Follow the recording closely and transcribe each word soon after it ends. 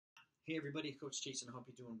Hey everybody, Coach Jason. I hope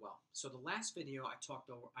you're doing well. So the last video I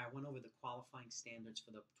went over the qualifying standards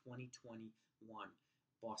for the 2021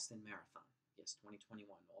 Boston Marathon. Yes, 2021.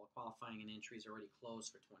 All the qualifying and entries are already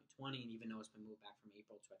closed for 2020, and even though it's been moved back from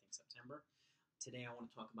April to I think September. Today I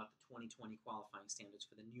want to talk about the 2020 qualifying standards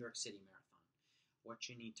for the New York City Marathon.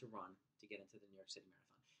 What you need to run to get into the New York City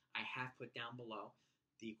Marathon. I have put down below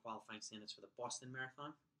the qualifying standards for the Boston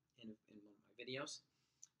Marathon in one of my videos.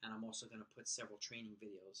 And I'm also going to put several training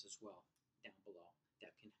videos as well down below that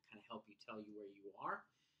can kind of help you tell you where you are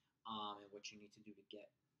and what you need to do to get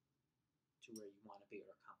to where you want to be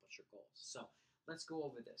or accomplish your goals. So let's go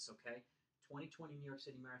over this, okay? 2020 New York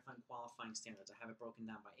City Marathon qualifying standards. I have it broken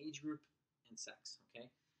down by age group and sex, okay?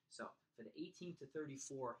 So for the 18 to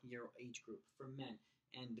 34-year age group for men,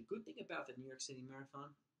 and the good thing about the New York City Marathon,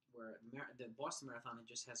 where the Boston Marathon, it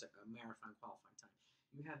just has a marathon qualifying time.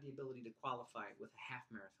 You have the ability to qualify with a half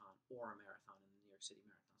marathon or a marathon in the New York City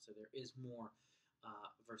Marathon. So there is more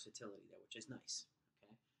versatility there, which is nice.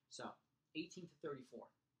 Okay, so 18 to 34.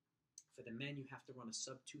 For the men, you have to run a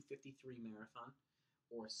sub 253 marathon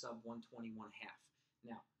or a sub 121 half.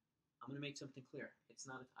 Now, I'm going to make something clear. It's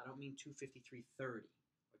not. I don't mean 253.30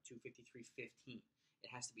 or 253.15.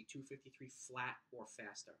 It has to be 253 flat or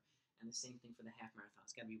faster. And the same thing for the half marathon.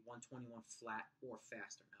 It's got to be 121 flat or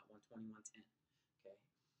faster, not 121.10. Okay,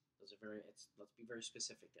 those are let's be very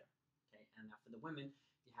specific there. Okay, and now for the women,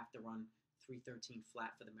 you have to run 3:13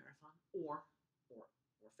 flat for the marathon, or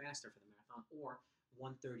faster for the marathon, or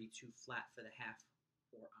 1:32 flat for the half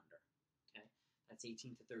or under. Okay, that's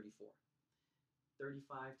 18 to 34.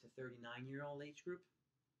 35 to 39-year-old age group,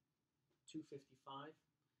 255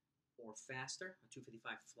 or faster, 255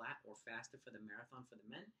 flat or faster for the marathon for the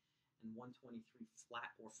men, and 123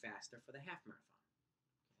 flat or faster for the half marathon.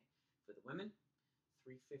 Okay, for the women,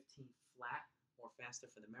 3:15 flat or faster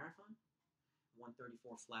for the marathon,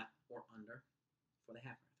 134 flat or under for the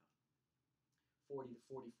half marathon. 40 to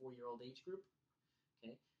 44-year-old age group,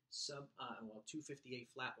 okay, 258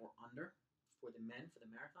 flat or under for the men for the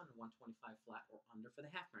marathon, and 125 flat or under for the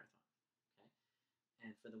half marathon. Okay,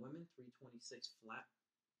 and for the women, 326 flat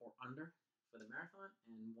or under for the marathon,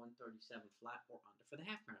 and 137 flat or under for the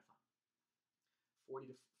half marathon.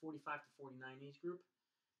 45 to 49 age group,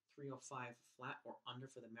 305 flat or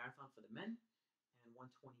under for the marathon for the men, and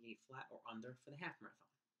 128 flat or under for the half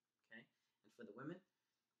marathon. Okay, and for the women,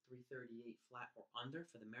 338 flat or under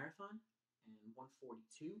for the marathon, and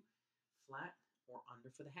 142 flat or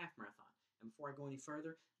under for the half marathon. And before I go any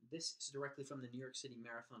further, this is directly from the New York City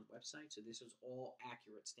Marathon website, so this is all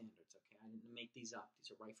accurate standards. Okay, I didn't make these up;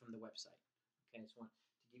 these are right from the website. Okay, I just want to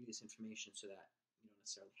give you this information so that you don't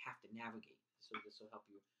necessarily have to navigate. So this will help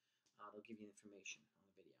you. They'll give you information on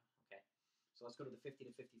the video. Okay, so let's go to the 50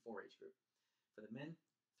 to 54 age group. For the men,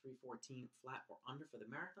 314 flat or under for the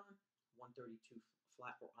marathon, 132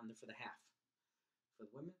 flat or under for the half. For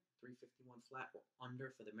the women, 351 flat or under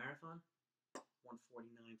for the marathon,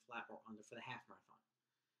 149 flat or under for the half marathon.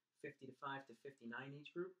 55 to 59 age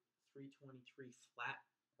group, 323 flat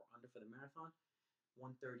or under for the marathon,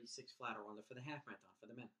 136 flat or under for the half marathon for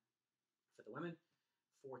the men. For the women,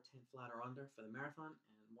 410 flat or under for the marathon,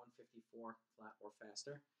 and 154 flat or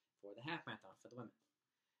faster for the half marathon for the women.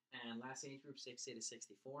 And last age group, 60 to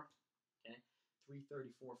 64. Okay,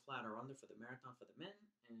 334 flat or under for the marathon for the men,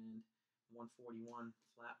 and 141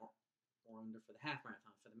 flat or under for the half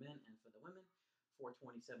marathon for the men, and for the women,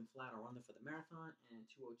 427 flat or under for the marathon, and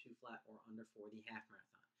 202 flat or under for the half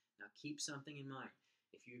marathon. Now keep something in mind.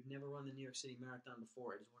 If you've never run the New York City Marathon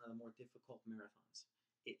before, it is one of the more difficult marathons.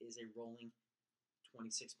 It is a rolling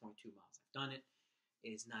 26.2 miles. I've done it.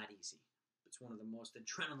 It is not easy. It's one of the most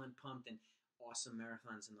adrenaline pumped and awesome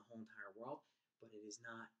marathons in the whole entire world, but it is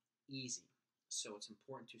not easy. So it's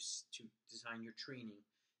important to design your training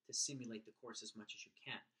to simulate the course as much as you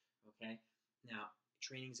can. Okay. Now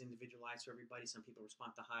training is individualized for everybody. Some people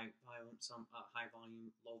respond to high volume, some high volume,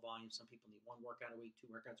 low volume. Some people need one workout a week, 2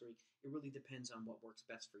 workouts a week. It really depends on what works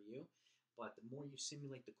best for you. But the more you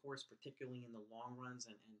simulate the course, particularly in the long runs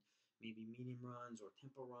and maybe medium runs or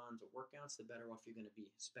tempo runs or workouts, the better off you're going to be,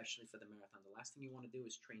 especially for the marathon. The last thing you want to do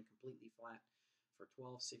is train completely flat for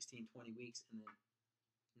 12, 16, 20 weeks and then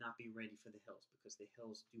not be ready for the hills, because the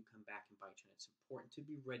hills do come back and bite you, and it's important to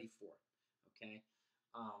be ready for it, okay?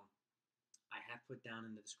 I have put down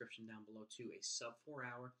in the description down below too a sub 4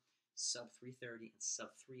 hour, sub 3:30, and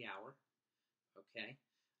sub 3 hour, okay,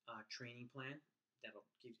 training plan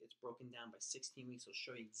it's broken down by 16 weeks. It'll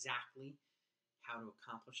show you exactly how to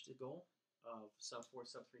accomplish the goal of sub 4,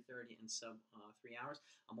 sub 3:30, and sub 3 hours.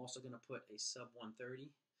 I'm also going to put a sub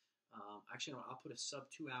 130. Actually, no, I'll put a sub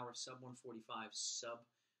 2 hour, sub 145, sub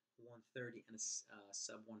 1:30, and a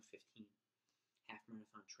sub 1:15 half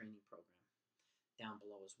marathon training program down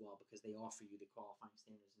below as well, because they offer you the qualifying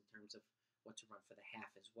standards in terms of what to run for the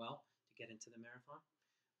half as well to get into the marathon.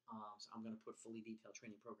 So I'm going to put fully detailed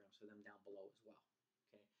training programs for them down below as well.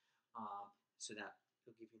 Okay, so that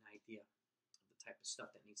it'll give you an idea of the type of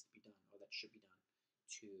stuff that needs to be done or that should be done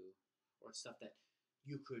or stuff that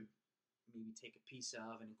you could maybe take a piece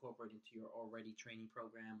of and incorporate into your already training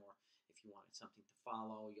program, or if you wanted something to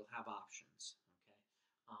follow, you'll have options. Okay,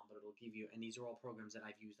 but it'll give you, and these are all programs that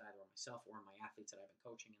I've used either on myself or on my athletes that I've been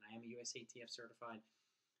coaching, and I am a USATF certified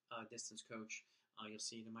distance coach. You'll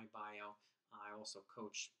see it in my bio. I also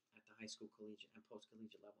coach at the high school, collegiate, and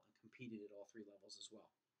post-collegiate level, and competed at all 3 levels as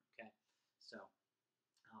well. Okay, so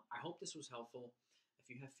I hope this was helpful.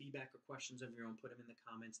 If you have feedback or questions of your own, put them in the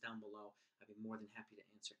comments down below. I'd be more than happy to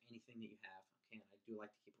answer anything that you have. Okay, and I do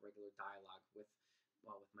like to keep a regular dialogue with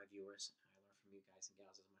my viewers. I learn from you guys and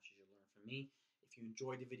gals as much as you learn from me. If you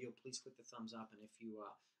enjoyed the video, please click the thumbs up. And if you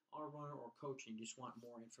are a runner or coach and you just want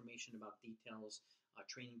more information about details,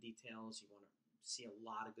 training details, you want to see a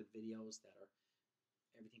lot of good videos that are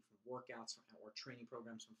everything from workouts or training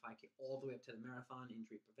programs from 5K all the way up to the marathon,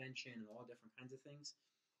 injury prevention, and all different kinds of things,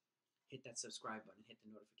 hit that subscribe button, hit the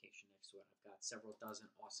notification next to it. I've got several dozen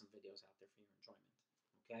awesome videos out there for your enjoyment.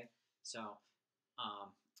 Okay, so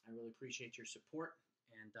I really appreciate your support,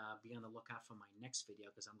 and be on the lookout for my next video,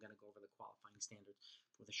 because I'm going to go over the qualifying standards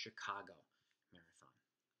for the Chicago Marathon.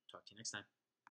 Talk to you next time.